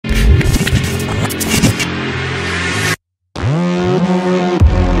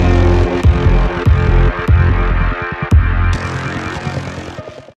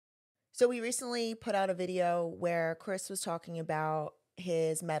So we recently put out a video where Chris was talking about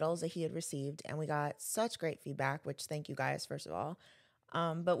his medals that he had received, and we got such great feedback, which thank you guys, first of all.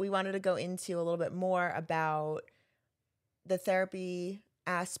 But we wanted to go into a little bit more about the therapy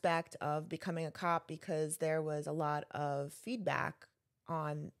aspect of becoming a cop because there was a lot of feedback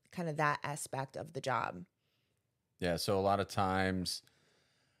on kind of that aspect of the job. Yeah, so a lot of times,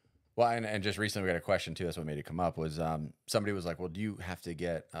 well, and just recently we got a question too. That's what made it come up. Was somebody was like, "Well, do you have to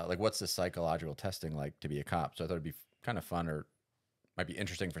get like what's the psychological testing like to be a cop?" So I thought it'd be kind of fun or might be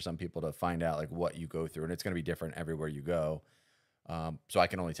interesting for some people to find out like what you go through, and it's going to be different everywhere you go. So I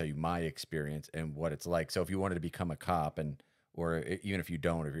can only tell you my experience and what it's like. So if you wanted to become a cop, and even if you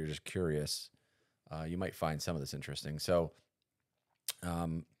don't, if you're just curious, you might find some of this interesting. So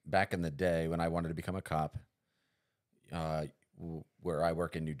back in the day when I wanted to become a cop, where I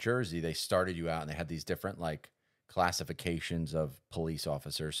work in New Jersey, they started you out and they had these different like classifications of police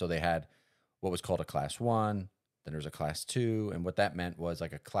officers. So they had what was called a class 1, then there's a class 2, and what that meant was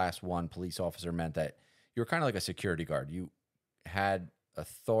like a class 1 police officer meant that you were kind of like a security guard. You had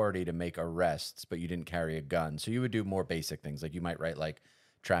authority to make arrests, but you didn't carry a gun. So you would do more basic things. Like you might write like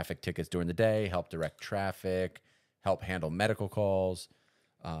traffic tickets during the day, help direct traffic, help handle medical calls,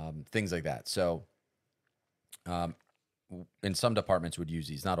 things like that. So in some departments would use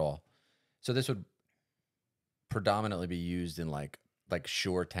these, not all. So this would predominantly be used in like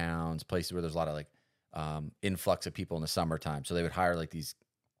shore towns, places where there's a lot of like influx of people in the summertime. So they would hire like these,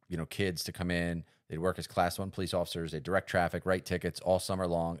 kids to come in. They'd work as class 1 police officers. They'd direct traffic, write tickets all summer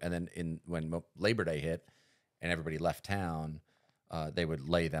long. And then when Labor Day hit and everybody left town, they would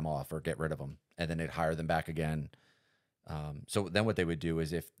lay them off or get rid of them. And then they'd hire them back again. So then what they would do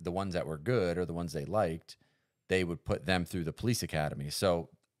is if the ones that were good or the ones they liked, they would put them through the police academy. So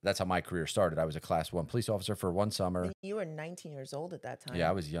that's how my career started. I was a class 1 police officer for one summer. And you were 19 years old at that time. Yeah,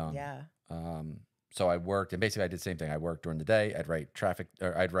 I was young. Yeah. So I worked, and basically I did the same thing. I worked during the day. I'd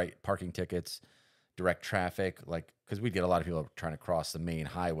write parking tickets, direct traffic, like, because we'd get a lot of people trying to cross the main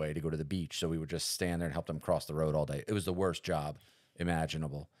highway to go to the beach. So we would just stand there and help them cross the road all day. It was the worst job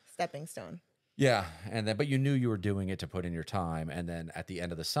imaginable. Stepping stone. Yeah, but you knew you were doing it to put in your time. And then at the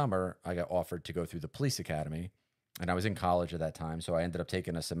end of the summer, I got offered to go through the police academy, and I was in college at that time, so I ended up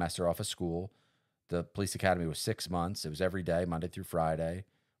taking a semester off of school. The police academy was 6 months. It was every day, Monday through Friday.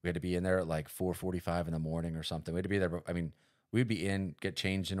 We had to be in there at like 4:45 in the morning or something. We had to be there. I mean, we'd be in, get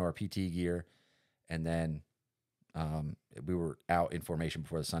changed into our PT gear, and then we were out in formation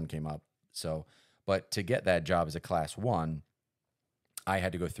before the sun came up. So, but to get that job as a class 1, I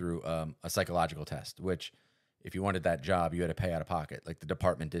had to go through a psychological test, which if you wanted that job, you had to pay out of pocket. Like the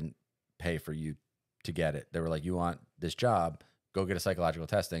department didn't pay for you to get it. They were like, you want this job, go get a psychological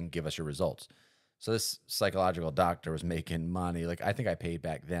testing, give us your results. So this psychological doctor was making money. Like I think I paid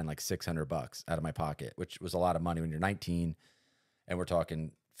back then like $600 out of my pocket, which was a lot of money when you're 19, and we're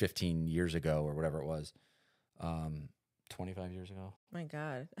talking 15 years ago or whatever it was. 25 years ago. My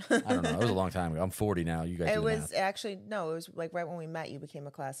God. I don't know. It was a long time ago. I'm 40 now. You guys do the math. It was actually, no, it was like right when we met, you became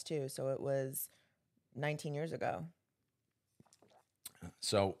a class 2. So it was 19 years ago.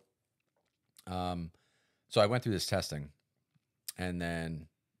 So I went through this testing, and then,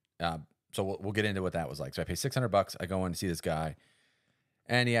 so we'll get into what that was like. So I pay $600. I go in to see this guy,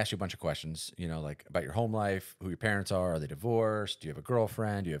 and he asks you a bunch of questions, like about your home life, who your parents are they divorced? Do you have a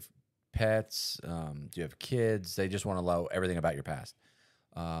girlfriend? Do you have pets? Do you have kids? They just want to know everything about your past,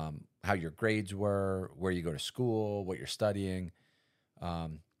 how your grades were, where you go to school, what you're studying.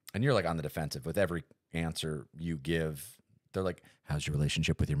 And you're like on the defensive with every answer you give. They're like, how's your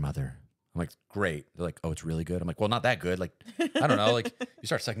relationship with your mother? I'm like, great. They're like, oh, it's really good. I'm like, well, not that good. Like, I don't know. Like you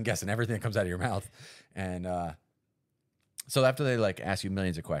start second guessing everything that comes out of your mouth. And so after they like ask you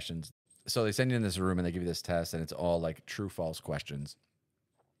millions of questions, so they send you in this room and they give you this test, and it's all like true, false questions,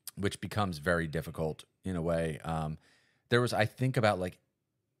 which becomes very difficult in a way. There was, I think about like,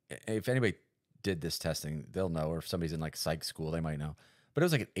 if anybody did this testing, they'll know, or if somebody's in like psych school, they might know, but it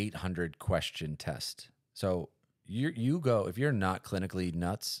was like an 800 question test. So you go, if you're not clinically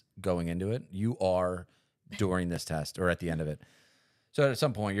nuts going into it, you are during this test or at the end of it. So at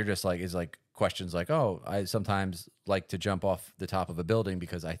some point you're just like, it's like questions like, oh, I sometimes like to jump off the top of a building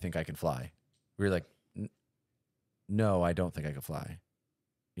because I think I can fly. We're like, no, I don't think I can fly.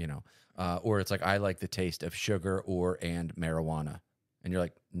 Or it's like, I like the taste of sugar and marijuana. And you're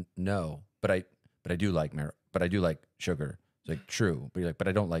like, no, but I do like sugar. It's like, true. But you're like, but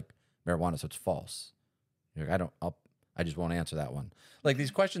I don't like marijuana. So it's false. You're like, I just won't answer that one. Like these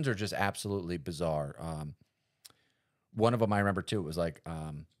questions are just absolutely bizarre. one of them I remember too. It was like,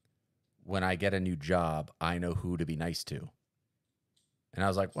 when I get a new job, I know who to be nice to. And I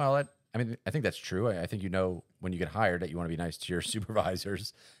was like, well, I mean, I think that's true. I think you know when you get hired that you want to be nice to your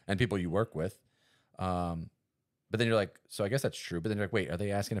supervisors and people you work with. But then you're like, so I guess that's true. But then you're like, wait, are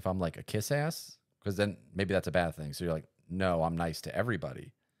they asking if I'm like a kiss ass? Because then maybe that's a bad thing. So you're like, no, I'm nice to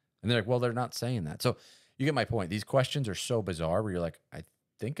everybody. And they're like, well, they're not saying that. So you get my point. These questions are so bizarre where you're like, I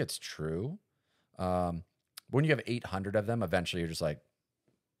think it's true. When you have 800 of them, eventually you're just like,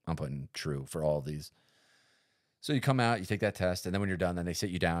 I'm putting true for all of these. So you come out, you take that test, and then when you're done, then they sit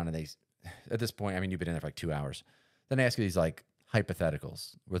you down and at this point, I mean, you've been in there for like 2 hours. Then they ask you these like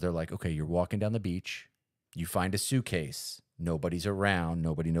hypotheticals where they're like, okay, you're walking down the beach, you find a suitcase, nobody's around,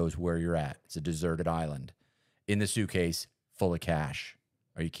 nobody knows where you're at. It's a deserted island. In the suitcase, full of cash.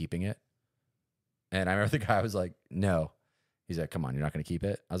 Are you keeping it? And I remember the guy was like, no. He's like, come on, you're not going to keep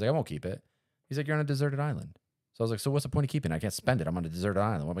it? I was like, I won't keep it. He's like, you're on a deserted island. So I was like, so what's the point of keeping it? I can't spend it. I'm on a deserted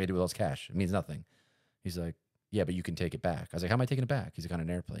island. What am I going to do with all this cash? It means nothing. He's like, yeah, but you can take it back. I was like, how am I taking it back? He's like, on an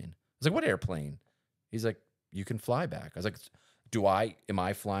airplane. I was like, what airplane? He's like, you can fly back. I was like, am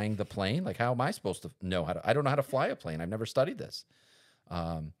I flying the plane? Like, how am I supposed to know I don't know how to fly a plane. I've never studied this.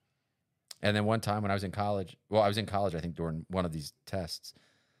 And then one time when I was in college, I think during one of these tests,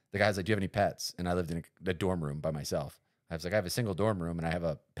 the guy's like, do you have any pets? And I lived in a dorm room by myself. I was like, I have a single dorm room and I have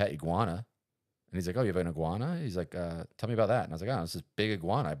a pet iguana. And he's like, oh, you have an iguana? He's like, tell me about that. And I was like, oh, it's this big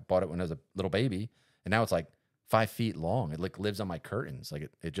iguana. I bought it when I was a little baby. And now it's like 5 feet long. It like lives on my curtains. Like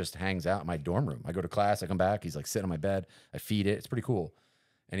it just hangs out in my dorm room. I go to class, I come back. He's like sitting on my bed. I feed it. It's pretty cool.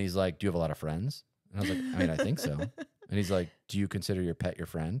 And he's like, do you have a lot of friends? And I was like, I mean, I think so. And he's like, do you consider your pet your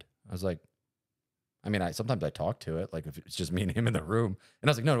friend? I was like, I mean, sometimes I talk to it, like if it's just me and him in the room. And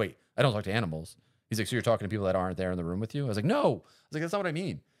I was like, no, wait, I don't talk to animals. He's like, so you're talking to people that aren't there in the room with you? I was like, no. I was like, that's not what I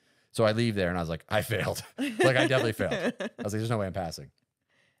mean. So I leave there and I was like, I failed. Like I definitely failed. I was like, there's no way I'm passing.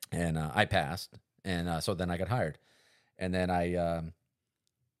 And I passed. And so then I got hired. And then I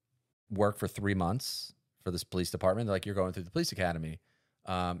worked for 3 months for this police department. They're like, you're going through the police academy.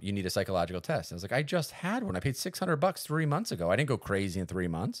 You need a psychological test. I was like, I just had one. I paid $600 3 months ago. I didn't go crazy in 3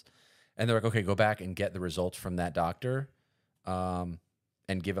 months. And they're like, okay, go back and get the results from that doctor and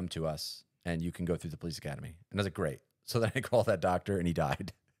give them to us. And you can go through the police academy. And I was like, great. So then I called that doctor and he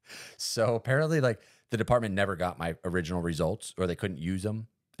died. So apparently like the department never got my original results or they couldn't use them.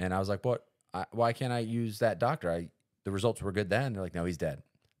 And I was like, what? Why can't I use that doctor? The results were good then. They're like, no, he's dead.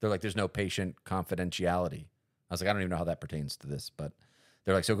 They're like, there's no patient confidentiality. I was like, I don't even know how that pertains to this. But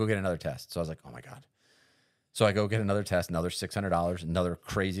they're like, so go get another test. So I was like, oh my God. So I go get another test, another $600, another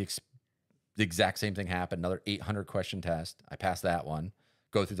crazy the exact same thing happened, another 800 question test. I passed that one,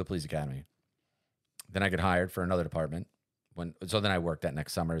 go through the police academy. Then I get hired for another department. So then I worked that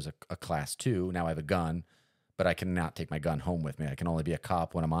next summer as a class 2. Now I have a gun, but I cannot take my gun home with me. I can only be a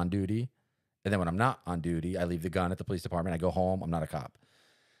cop when I'm on duty. And then when I'm not on duty, I leave the gun at the police department. I go home. I'm not a cop.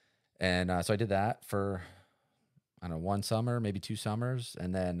 And so I did that for, I don't know, 1 summer, maybe 2 summers.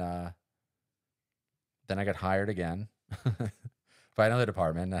 And then I got hired again by another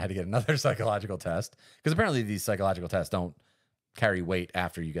department. I had to get another psychological test because apparently these psychological tests don't carry weight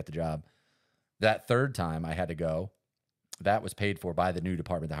after you get the job. That third time I had to go, that was paid for by the new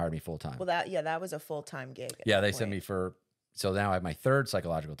department that hired me full time. Well, that was a full-time gig. Yeah, they sent me so now I have my third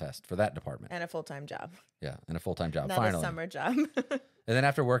psychological test for that department. And a full-time job. Yeah, and a full-time job, Not finally. a summer job. And then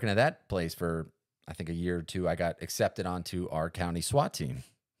after working at that place for, I think, a year or 2, I got accepted onto our county SWAT team.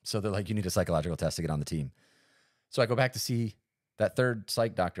 So they're like, you need a psychological test to get on the team. So I go back to see that third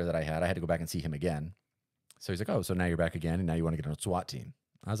psych doctor that I had to go back and see him again. So he's like, oh, so now you're back again and now you want to get on a SWAT team.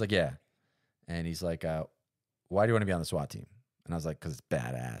 I was like, yeah. And he's like, why do you want to be on the SWAT team? And I was like, because it's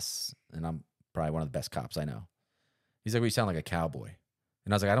badass. And I'm probably one of the best cops I know. He's like, well, you sound like a cowboy.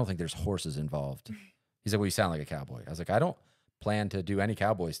 And I was like, I don't think there's horses involved. He's like, well, you sound like a cowboy. I was like, I don't plan to do any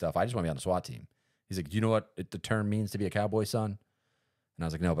cowboy stuff. I just want to be on the SWAT team. He's like, do you know what the term means to be a cowboy, son? And I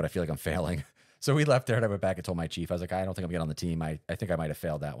was like, no, but I feel like I'm failing. So we left there and I went back and told my chief, I was like, I don't think I'm getting on the team. I think I might have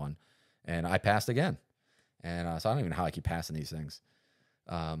failed that one. And I passed again. And so I don't even know how I keep passing these things.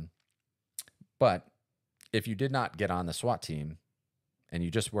 But if you did not get on the SWAT team and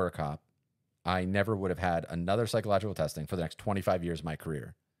you just were a cop, I never would have had another psychological testing for the next 25 years of my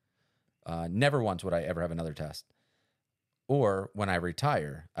career. Never once would I ever have another test. Or when I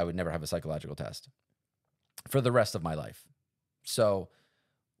retire, I would never have a psychological test for the rest of my life. So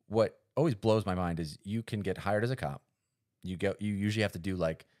what always blows my mind is you can get hired as a cop. You usually have to do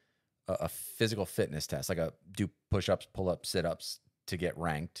like a physical fitness test, like do push-ups, pull-ups, sit-ups to get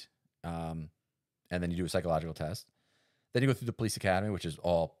ranked. And then you do a psychological test. Then you go through the police academy, which is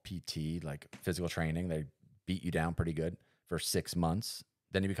all PT, like physical training. They beat you down pretty good for 6 months.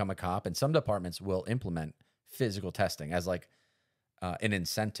 Then you become a cop, and some departments will implement physical testing as like an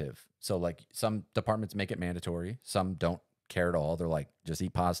incentive. So like some departments make it mandatory, some don't care at all. They're like, just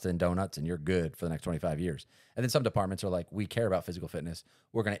eat pasta and donuts and you're good for the next 25 years. And then some departments are like, we care about physical fitness.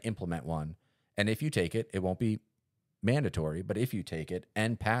 We're going to implement one. And if you take it, it won't be mandatory, but if you take it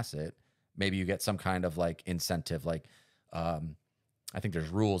and pass it, maybe you get some kind of like incentive. Like, I think there's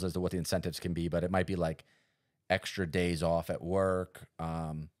rules as to what the incentives can be, but it might be like extra days off at work.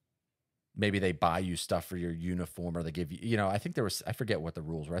 Maybe they buy you stuff for your uniform, or they give you, you know, I think there was, I forget what the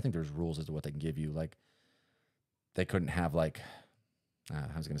rules were. I think there's rules as to what they can give you. Like they couldn't have like,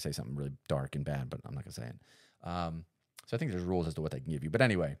 I was going to say something really dark and bad, but I'm not going to say it. So I think there's rules as to what they can give you. But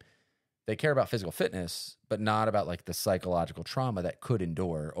anyway, they care about physical fitness, but not about like the psychological trauma that could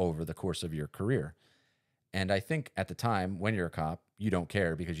endure over the course of your career. And I think at the time when you're a cop, you don't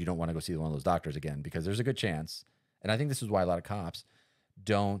care because you don't want to go see one of those doctors again, because there's a good chance. And I think this is why a lot of cops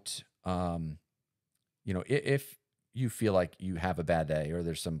don't, you know, if you feel like you have a bad day or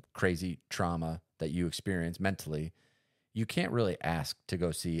there's some crazy trauma that you experience mentally, you can't really ask to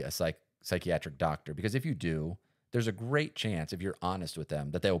go see a psychiatric doctor, because if you do, there's a great chance, if you're honest with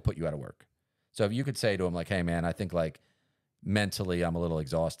them, that they will put you out of work. So if you could say to them like, hey man, I think like mentally I'm a little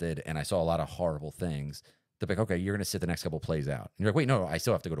exhausted and I saw a lot of horrible things, they'll be like, okay, you're going to sit the next couple of plays out. And you're like, wait, no, I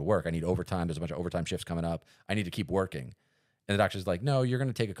still have to go to work. I need overtime. There's a bunch of overtime shifts coming up. I need to keep working. And the doctor's like, no, you're going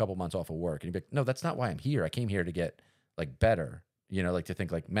to take a couple months off of work. And you'd be like, no, that's not why I'm here. I came here to get like better, you know, like to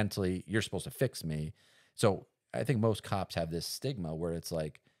think like mentally you're supposed to fix me. So I think most cops have this stigma where it's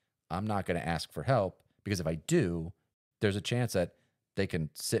like, I'm not going to ask for help, because if I do, there's a chance that they can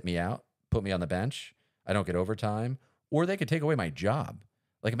sit me out, put me on the bench. I don't get overtime, or they could take away my job.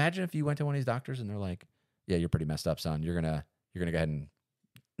 Like imagine if you went to one of these doctors and they're like, yeah, you're pretty messed up, son. You're going to go ahead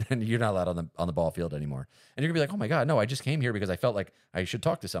and you're not allowed on the ball field anymore. And you're gonna be like, oh my God, no, I just came here because I felt like I should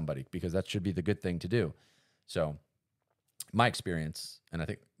talk to somebody, because that should be the good thing to do. So my experience, and I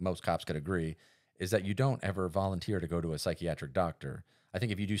think most cops could agree, is that you don't ever volunteer to go to a psychiatric doctor. I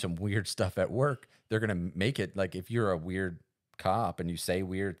think if you do some weird stuff at work, they're going to make it like, if you're a weird cop and you say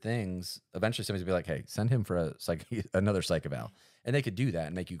weird things, eventually somebody's gonna be like, hey, send him for another psych eval. And they could do that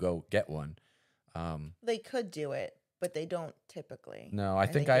and make you go get one. They could do it, but they don't typically. No, I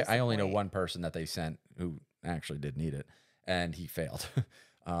think that's I the only know point. one person that they sent who actually did need it, and he failed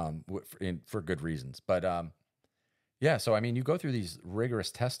for good reasons. But yeah, so I mean, you go through these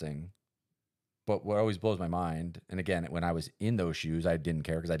rigorous testing, but what always blows my mind, and again, when I was in those shoes, I didn't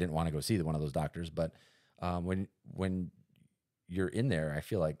care because I didn't want to go see one of those doctors. But when you're in there, I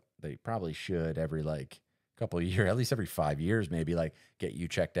feel like they probably should every like couple of years, at least every 5 years, maybe like get you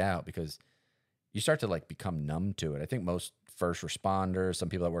checked out, because you start to like become numb to it. I think most first responders, some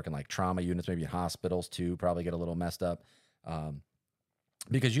people that work in like trauma units, maybe in hospitals too, probably get a little messed up,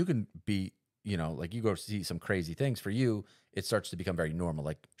 because you can be, you know, like you go see some crazy things. For you, it starts to become very normal,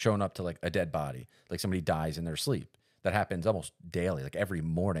 like showing up to like a dead body, like somebody dies in their sleep. That happens almost daily, like every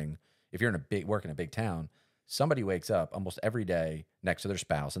morning. If you're work in a big town, somebody wakes up almost every day next to their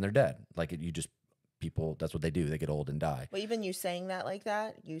spouse and they're dead. Like people, that's what they do. They get old and die. Well, even you saying that like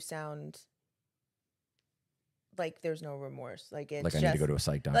that, you sound like there's no remorse. Like it's Like I just need to go to a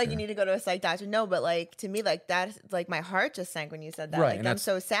psych doctor. like you need to go to a psych doctor. No, but like to me, like that, like my heart just sank when you said that. Right, Like and I'm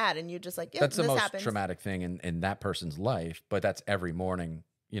so sad, and you're just like, yeah, that's the this most happens. traumatic thing in that person's life. But that's every morning.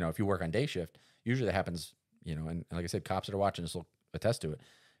 You know, if you work on day shift, usually that happens. You know, and like I said, cops that are watching this will attest to it.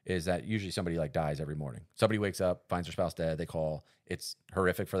 Is that usually somebody like dies every morning? Somebody wakes up, finds their spouse dead. They call. It's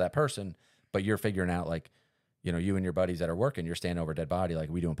horrific for that person. But you're figuring out like, you know, you and your buddies that are working, you're standing over a dead body. Like,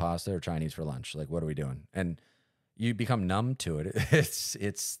 are we doing pasta or Chinese for lunch? Like, what are we doing? And you become numb to it.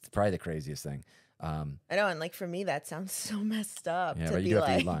 It's probably the craziest thing. I know, and like for me, that sounds so messed up. Yeah, to but be you do have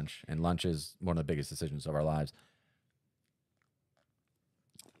like, to eat lunch, and lunch is one of the biggest decisions of our lives.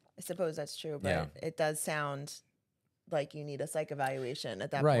 I suppose that's true, but Yeah. it does sound like you need a psych evaluation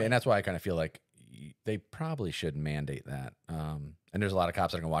at that Right, point. and that's why I kind of feel like they probably should mandate that. And there's a lot of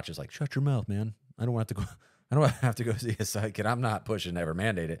cops that are gonna watch this like, shut your mouth, man. I don't have to go. I don't have to go see a psych, and I'm not pushing to ever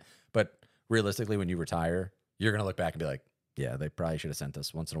mandate it. But realistically, when you retire, you're gonna look back and be like, yeah, they probably should have sent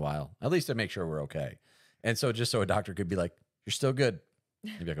us once in a while, at least to make sure we're okay. And so just so a doctor could be like, you're still good.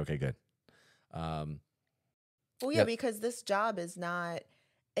 You'd be like, okay, good. Well, yeah, Yeah. because this job is not.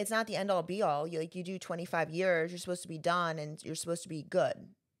 It's not the end all be all. You do 25 years. You're supposed to be done, and you're supposed to be good.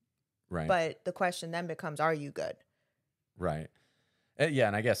 Right. But the question then becomes, are you good? Right. Yeah,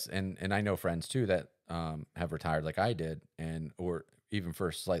 and I guess and I know friends too that have retired like I did, and or even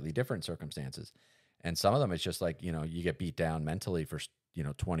for slightly different circumstances. And some of them it's just like, you know, you get beat down mentally for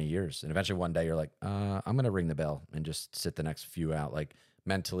 20 years. And eventually one day you're like, I'm going to ring the bell and just sit the next few out. Like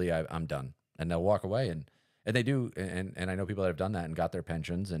mentally I'm done, and they'll walk away. And they do. And I know people that have done that and got their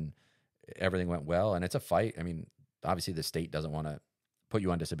pensions and everything went well. And it's a fight. I mean, obviously the state doesn't want to put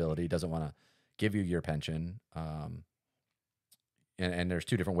you on disability, doesn't want to give you your pension. And there's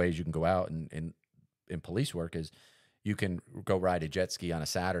two different ways you can go out in police work is you can go ride a jet ski on a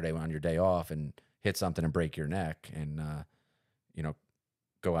Saturday on your day off and hit something and break your neck and,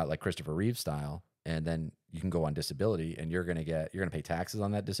 go out like Christopher Reeve style. And then you can go on disability and you're going to pay taxes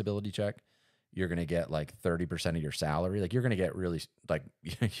on that disability check. You're going to get like 30% of your salary. Like you're going to get really like,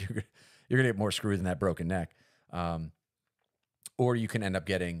 you're going to get more screwed than that broken neck. Or you can end up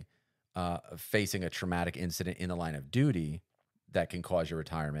getting, facing a traumatic incident in the line of duty that can cause your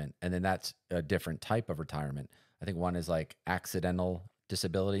retirement. And then that's a different type of retirement. I think one is like accidental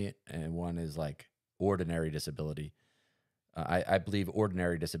disability and one is like ordinary disability. I believe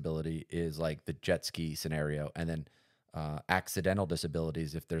ordinary disability is like the jet ski scenario. And then accidental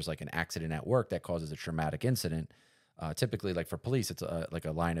disabilities, if there's like an accident at work that causes a traumatic incident, typically like for police, it's like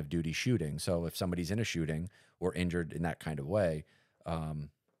a line of duty shooting. So if somebody's in a shooting or injured in that kind of way,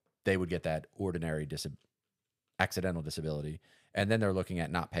 they would get that ordinary accidental disability. And then they're looking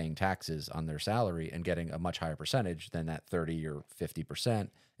at not paying taxes on their salary and getting a much higher percentage than that 30 or 50%.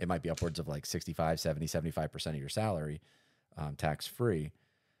 It might be upwards of like 65, 70, 75% of your salary, tax free.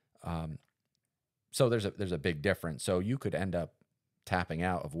 So there's a big difference. So you could end up tapping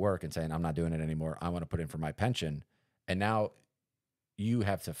out of work and saying, I'm not doing it anymore. I want to put in for my pension. And now you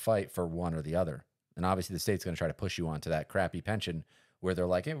have to fight for one or the other. And obviously the state's going to try to push you onto that crappy pension where they're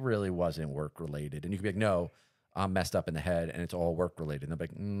like, it really wasn't work related. And you can be like, no, I'm messed up in the head and it's all work related. And they're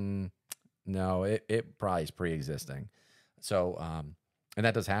like, no, it probably is pre-existing. So, and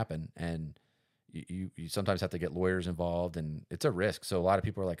that does happen. And you sometimes have to get lawyers involved and it's a risk. So a lot of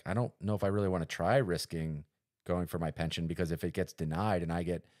people are like, I don't know if I really want to try risking going for my pension because if it gets denied and I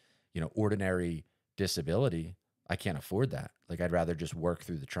get, ordinary disability, I can't afford that. Like I'd rather just work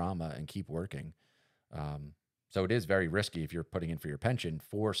through the trauma and keep working. So it is very risky if you're putting in for your pension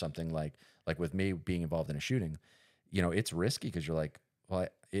for something like with me being involved in a shooting, it's risky because you're like, well,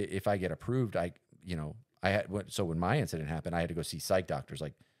 if I get approved, so when my incident happened, I had to go see psych doctors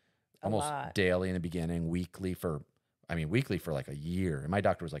like almost daily in the beginning, weekly for like a year. And my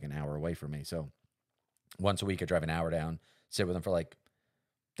doctor was like an hour away from me. So once a week I drive an hour down, sit with him for like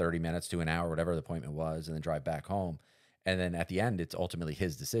 30 minutes to an hour, whatever the appointment was, and then drive back home. And then at the end, it's ultimately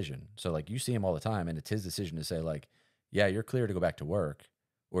his decision. So like you see him all the time and it's his decision to say like, yeah, you're clear to go back to work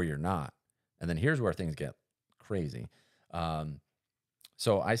or you're not. And then here's where things get crazy.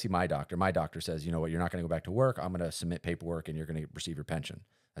 So I see my doctor. My doctor says, you know what, you're not going to go back to work. I'm going to submit paperwork and you're going to receive your pension.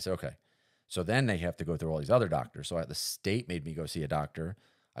 I said, okay. So then they have to go through all these other doctors. So the state made me go see a doctor.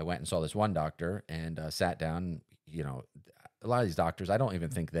 I went and saw this one doctor and sat down. A lot of these doctors, I don't even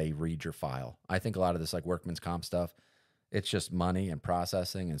think they read your file. I think a lot of this like workman's comp stuff, it's just money and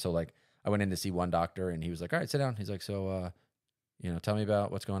processing. And so like I went in to see one doctor and he was like, all right, sit down. He's like, so, tell me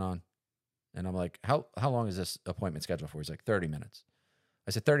about what's going on. And I'm like, how long is this appointment scheduled for? He's like 30 minutes.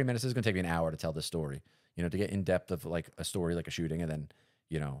 I said, 30 minutes, this is going to take me an hour to tell this story, to get in depth of like a story, like a shooting. And then,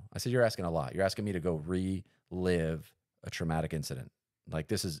 I said, you're asking a lot. You're asking me to go relive a traumatic incident. Like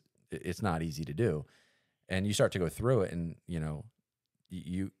it's not easy to do. And you start to go through it and,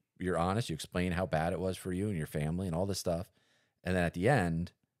 you're honest. You explain how bad it was for you and your family and all this stuff. And then at the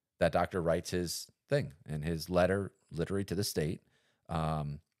end, that doctor writes his thing and his letter literally to the state.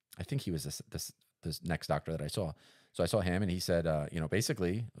 I think he was this next doctor that I saw. So I saw him and he said,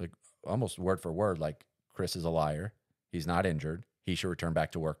 basically like almost word for word, like Chris is a liar. He's not injured. He should return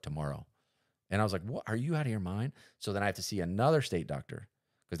back to work tomorrow. And I was like, what? Are you out of your mind? So then I have to see another state doctor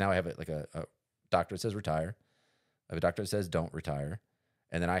because now I have like a doctor that says retire. I have a doctor that says don't retire.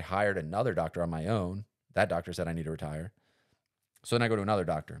 And then I hired another doctor on my own. That doctor said I need to retire. So then I go to another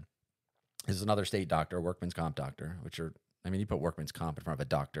doctor. This is another state doctor, a workman's comp doctor, you put workman's comp in front of a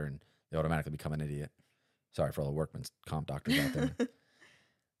doctor and they automatically become an idiot. Sorry for all the workman's comp doctors out there.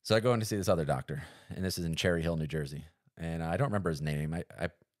 So I go in to see this other doctor, and this is in Cherry Hill, New Jersey. And I don't remember his name. I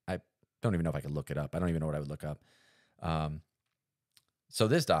don't even know if I could look it up. I don't even know what I would look up. So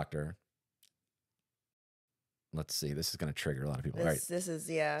this doctor, let's see, this is going to trigger a lot of people. This is,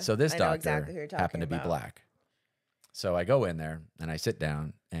 yeah. So this I know doctor exactly who you're talking happened to be about. black. So I go in there and I sit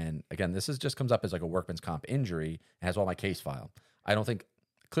down, and again, this just comes up as like a workman's comp injury and has all my case file. I don't think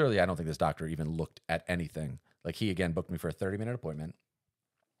this doctor even looked at anything. Like he again booked me for a 30-minute appointment.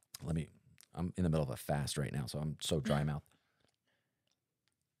 I'm in the middle of a fast right now, so I'm so dry mouth.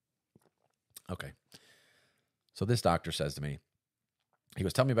 Okay. So this doctor says to me, He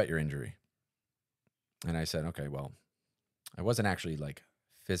goes, tell me about your injury. And I said, okay, well, I wasn't actually like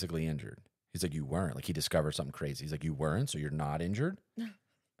physically injured. He's like, you weren't. Like he discovered something crazy. He's like, you weren't, so you're not injured?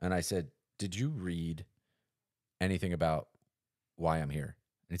 And I said, did you read anything about why I'm here?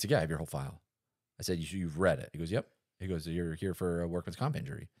 And he said, yeah, I have your whole file. I said, you've read it. He goes, yep. He goes, you're here for a workman's comp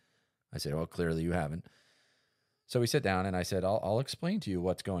injury. I said, well, clearly you haven't. So we sit down and I said, I'll explain to you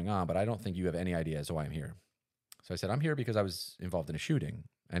what's going on, but I don't think you have any idea as to why I'm here. So I said, I'm here because I was involved in a shooting.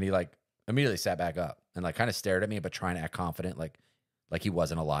 And he like immediately sat back up and like kind of stared at me, but trying to act confident, like he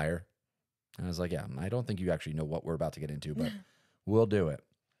wasn't a liar. And I was like, yeah, I don't think you actually know what we're about to get into, but we'll do it.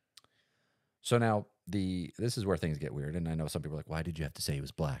 So now this is where things get weird. And I know some people are like, why did you have to say he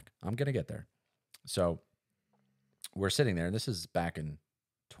was black? I'm going to get there. So we're sitting there, and this is back in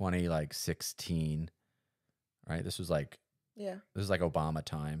 2016, right? This was like Obama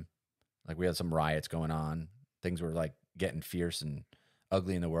time. Like we had some riots going on. Things were like getting fierce and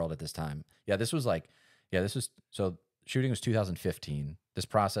ugly in the world at this time. So shooting was 2015. This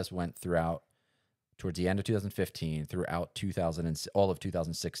process went towards the end of 2015, throughout all of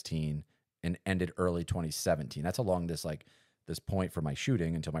 2016, and ended early 2017. That's how long this point for my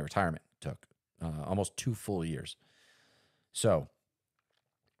shooting until my retirement took, almost 2 full years. So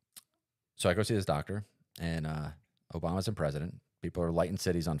I go see this doctor, and Obama's in president. People are lighting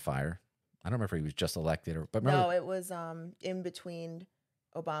cities on fire. I don't remember if he was just elected no, it was in between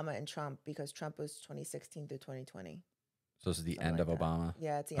Obama and Trump, because Trump was 2016 through 2020. So this is the end of Obama?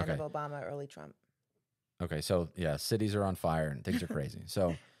 Yeah, it's the end of Obama, early Trump. Okay, so yeah, cities are on fire and things are crazy.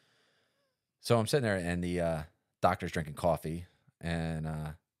 So I'm sitting there, and the doctor's drinking coffee, and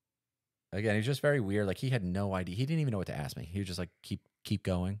again, he's just very weird. Like he had no idea. He didn't even know what to ask me. He was just like, keep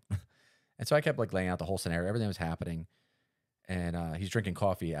going. And so I kept like laying out the whole scenario, everything that was happening. And he's drinking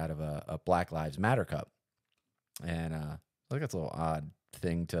coffee out of a Black Lives Matter cup. And I think that's a little odd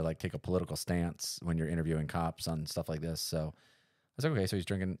thing to like take a political stance when you're interviewing cops on stuff like this. So I was like, okay, so he's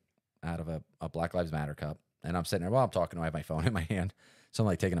drinking out of a Black Lives Matter cup. And I'm sitting there while I'm talking, I have my phone in my hand. So I'm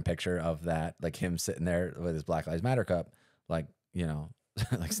like taking a picture of that, like him sitting there with his Black Lives Matter cup, like, you know,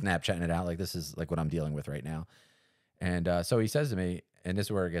 like Snapchatting it out. Like this is like what I'm dealing with right now. And so he says to me, and this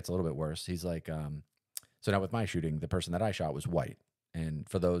is where it gets a little bit worse. He's like, so now with my shooting, the person that I shot was white. And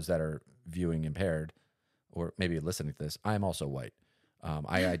for those that are viewing impaired or maybe listening to this, I'm also white.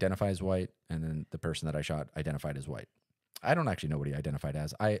 I identify as white, and then the person that I shot identified as white. I don't actually know what he identified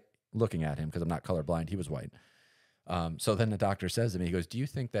as. Looking at him, because I'm not colorblind, he was white. So then the doctor says to me, he goes, do you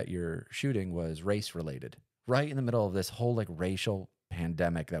think that your shooting was race related? Right in the middle of this whole like racial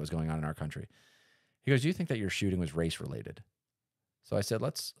pandemic that was going on in our country. He goes, do you think that your shooting was race related? So I said,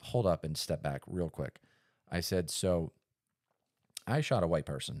 let's hold up and step back real quick. I said, so I shot a white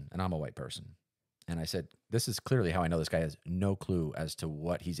person, and I'm a white person. And I said, this is clearly how I know this guy has no clue as to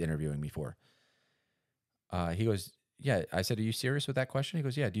what he's interviewing me for. He goes, yeah. I said, are you serious with that question? He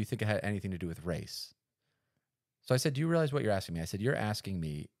goes, yeah. Do you think it had anything to do with race? So I said, do you realize what you're asking me? I said, you're asking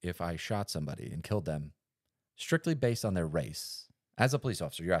me if I shot somebody and killed them strictly based on their race. As a police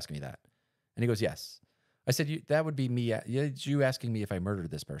officer, you're asking me that. And he goes, yes. I said, that would be me. You asking me if I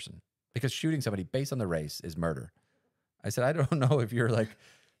murdered this person. Because shooting somebody based on the race is murder. I said, I don't know if you're like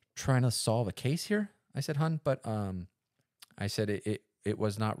trying to solve a case here. I said, hun, but I said it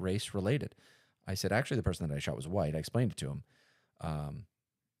was not race related. I said, actually, the person that I shot was white. I explained it to him.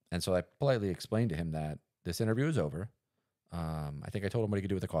 And so I politely explained to him that this interview is over. I think I told him what he could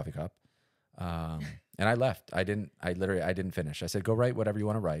do with a coffee cup. And I left. I didn't finish. I said, go write whatever you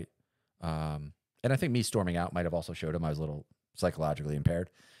want to write. And I think me storming out might have also showed him I was a little psychologically impaired.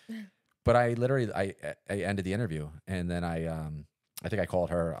 But I ended the interview, and then I think I called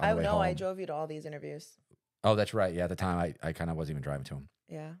her on the way home. I drove you to all these interviews. Oh, that's right. Yeah, at the time I kind of wasn't even driving to him.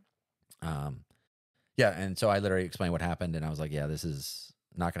 Yeah. Yeah, and so I literally explained what happened, and I was like, yeah, this is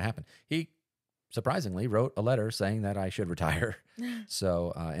not going to happen. He surprisingly wrote a letter saying that I should retire.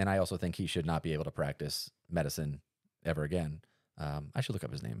 So, and I also think he should not be able to practice medicine ever again. I should look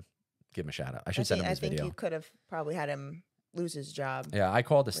up his name, give him a shout out. I should send him this video. I think you could have probably had him lose his job. Yeah, I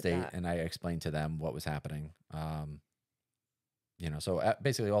called the state and I explained to them what was happening. So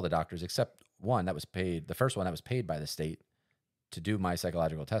basically all the doctors except one that was paid, the first one that was paid by the state to do my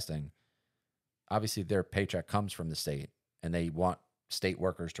psychological testing, obviously their paycheck comes from the state, and they want state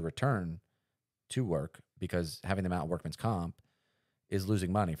workers to return to work because having them out workman's comp is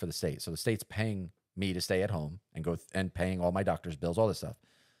losing money for the state. So the state's paying me to stay at home and and paying all my doctor's bills, all this stuff.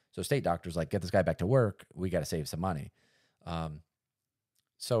 So state doctors like, get this guy back to work. We got to save some money.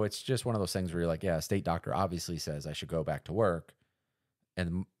 So it's just one of those things where you're like, yeah, a state doctor obviously says I should go back to work.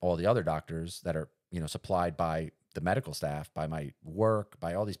 And all the other doctors that are, supplied by the medical staff, by my work,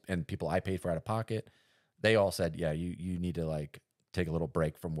 by all these and people I paid for out of pocket, they all said, yeah, you need to like take a little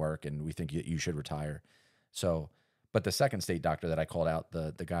break from work, and we think you should retire. So, but the second state doctor that I called out,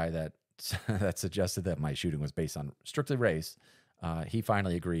 the guy that that suggested that my shooting was based on strictly race, he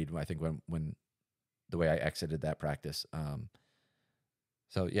finally agreed. I think when the way I exited that practice.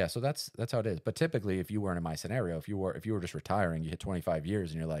 So yeah, so that's how it is. But typically, if you weren't in my scenario, if you were just retiring, you hit 25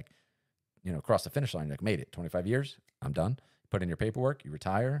 years, and you're like, across the finish line, you're like, made it 25 years, I'm done. Put in your paperwork, you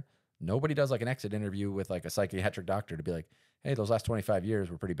retire. Nobody does like an exit interview with like a psychiatric doctor to be like, hey, those last 25 years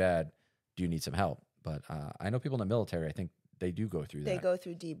were pretty bad. Do you need some help? But I know people in the military, I think they do go through that. They go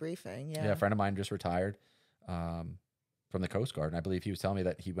through debriefing. Yeah, a friend of mine just retired from the Coast Guard, and I believe he was telling me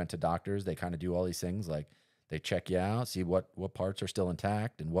that he went to doctors. They kind of do all these things, like they check you out, see what parts are still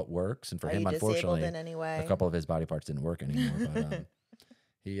intact and what works. And for him, unfortunately, in any way? a couple of his body parts didn't work anymore. But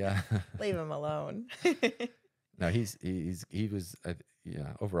he leave him alone. No, he was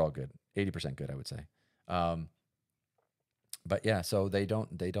overall good, 80% good, I would say. But yeah, so they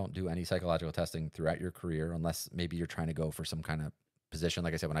don't do any psychological testing throughout your career unless maybe you're trying to go for some kind of position.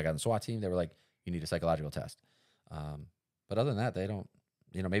 Like I said, when I got in the SWAT team, they were like, you need a psychological test. But other than that, they don't.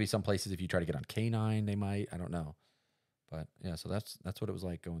 Maybe some places if you try to get on K9, they might. I don't know. But yeah, so that's what it was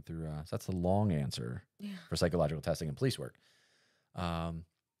like going through. So that's the long answer for psychological testing and police work.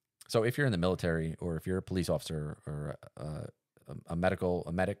 So if you're in the military, or if you're a police officer, or a medic, what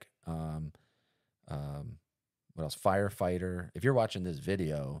else? Firefighter. If you're watching this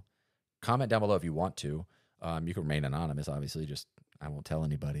video, comment down below if you want to. You can remain anonymous, obviously. Just I won't tell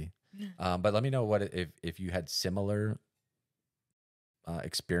anybody. But let me know what if you had similar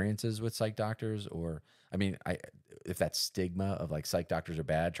experiences with psych doctors, or if that stigma of like psych doctors are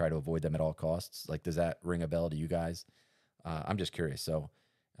bad, try to avoid them at all costs. Like, does that ring a bell to you guys? I'm just curious. So,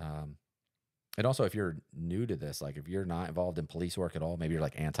 and also if you're new to this, like if you're not involved in police work at all, maybe you're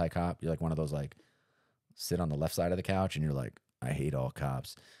like anti-cop. You're like one of those like sit on the left side of the couch and you're like, I hate all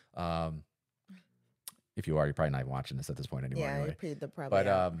cops. If you are, you're probably not even watching this at this point anymore. Yeah, anyway. you're probably.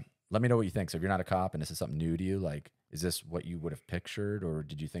 But let me know what you think. So if you're not a cop and this is something new to you, like, is this what you would have pictured, or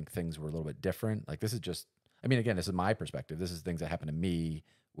did you think things were a little bit different? Like, this is just, again, this is my perspective. This is things that happened to me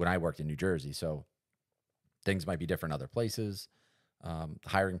when I worked in New Jersey. So things might be different other places.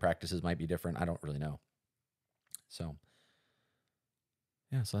 Hiring practices might be different. I don't really know. So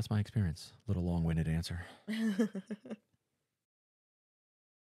yeah, so that's my experience. A little long-winded answer.